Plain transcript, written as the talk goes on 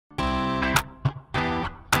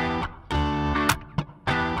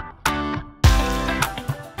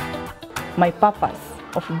my purpose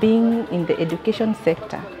of being in the education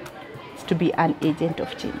sector is to be an agent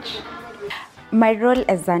of change. My role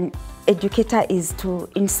as an educator is to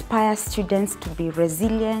inspire students to be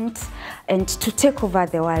resilient and to take over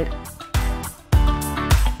the world.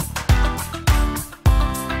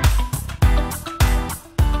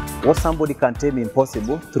 What somebody can term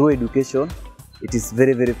impossible, through education, it is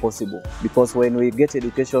very, very possible. Because when we get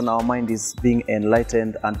education, our mind is being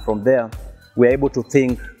enlightened, and from there, we are able to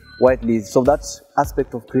think widely. So that's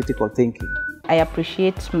aspect of critical thinking. I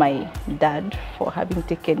appreciate my dad for having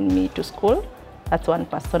taken me to school. That's one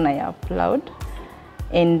person I applaud.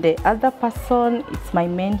 And the other person, it's my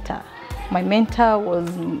mentor. My mentor was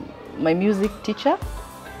my music teacher.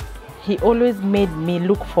 He always made me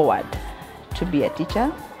look forward to be a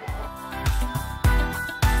teacher.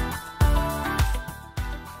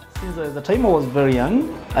 Since the time I was very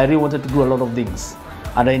young, I really wanted to do a lot of things.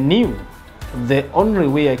 And I knew the only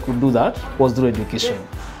way I could do that was through education.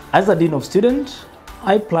 As a Dean of Students,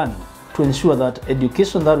 I plan to ensure that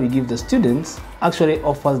education that we give the students actually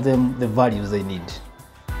offers them the values they need.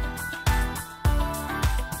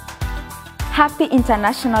 Happy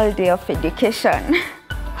International Day of Education.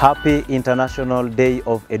 Happy International Day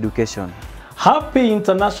of Education. Happy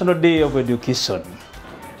International Day of Education.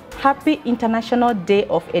 Happy International Day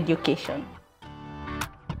of Education.